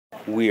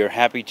We are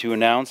happy to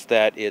announce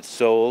that it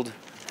sold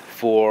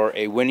for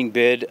a winning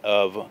bid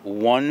of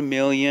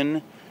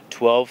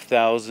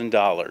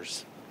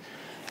 $1,012,000.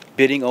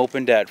 Bidding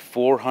opened at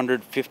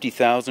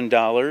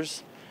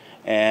 $450,000,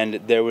 and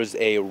there was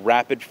a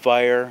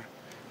rapid-fire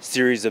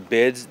series of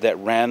bids that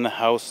ran the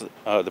house,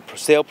 the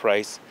sale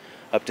price,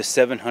 up to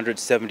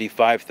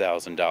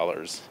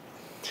 $775,000.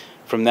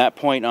 From that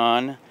point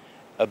on,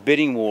 a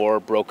bidding war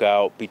broke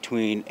out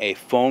between a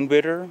phone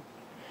bidder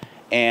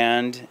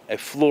and a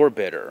floor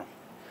bidder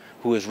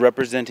who was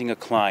representing a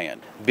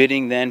client.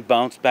 Bidding then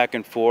bounced back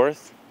and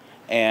forth,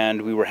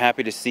 and we were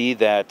happy to see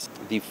that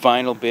the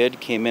final bid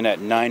came in at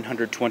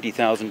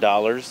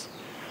 $920,000,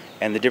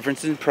 and the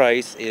difference in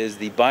price is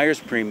the buyer's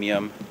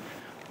premium,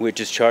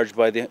 which is charged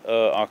by the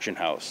auction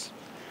house,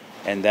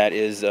 and that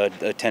is a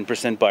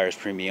 10% buyer's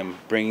premium,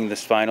 bringing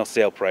this final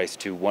sale price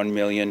to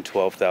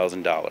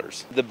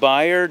 $1,012,000. The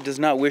buyer does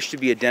not wish to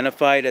be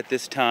identified at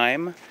this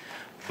time,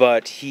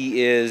 but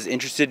he is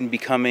interested in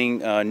becoming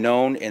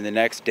known in the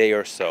next day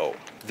or so.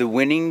 The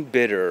winning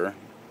bidder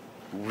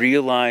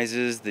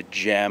realizes the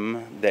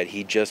gem that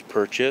he just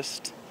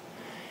purchased,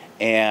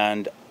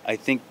 and I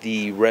think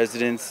the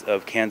residents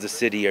of Kansas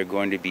City are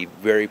going to be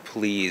very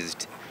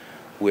pleased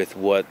with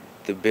what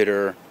the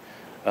bidder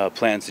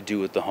plans to do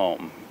with the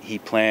home. He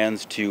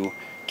plans to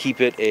keep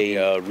it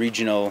a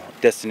regional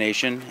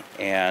destination,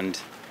 and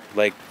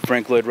like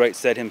Frank Lloyd Wright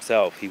said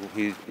himself,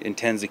 he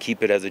intends to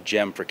keep it as a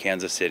gem for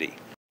Kansas City.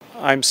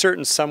 I'm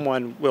certain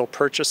someone will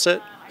purchase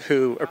it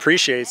who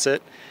appreciates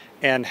it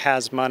and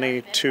has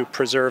money to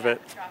preserve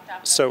it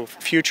so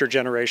future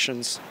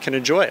generations can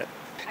enjoy it.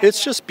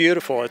 It's just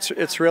beautiful.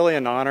 It's really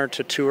an honor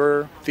to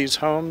tour these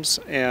homes,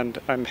 and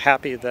I'm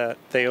happy that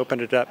they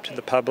opened it up to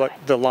the public.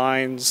 The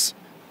lines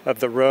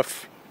of the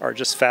roof are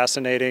just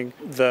fascinating.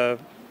 The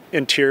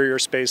interior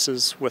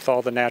spaces with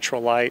all the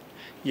natural light,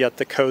 yet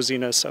the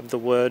coziness of the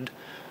wood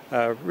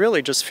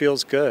really just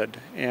feels good.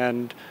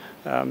 And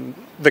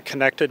the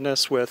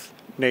connectedness with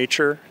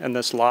nature and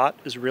this lot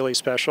is really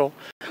special.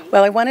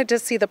 Well, I wanted to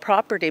see the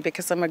property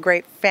because I'm a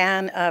great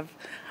fan of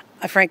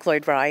Frank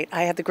Lloyd Wright.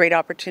 I had the great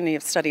opportunity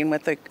of studying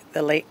with the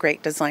late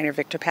great designer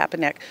Victor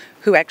Papanek,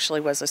 who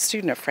actually was a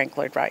student of Frank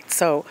Lloyd Wright.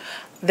 So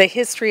the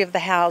history of the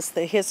house,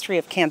 the history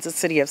of Kansas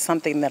City is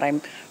something that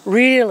I'm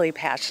really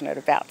passionate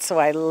about. So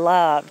I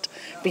loved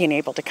being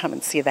able to come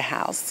and see the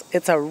house.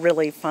 It's a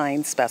really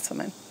fine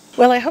specimen.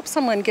 Well, I hope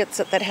someone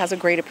gets it that has a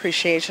great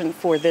appreciation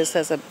for this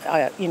as a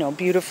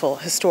beautiful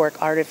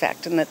historic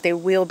artifact, and that they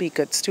will be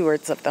good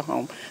stewards of the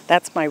home.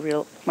 That's my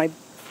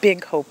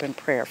big hope and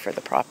prayer for the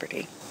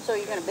property. So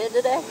you're going to bid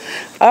today?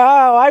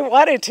 Oh, I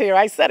wanted to.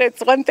 I said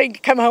it's one thing to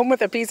come home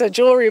with a piece of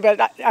jewelry, but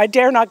I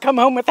dare not come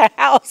home with a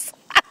house.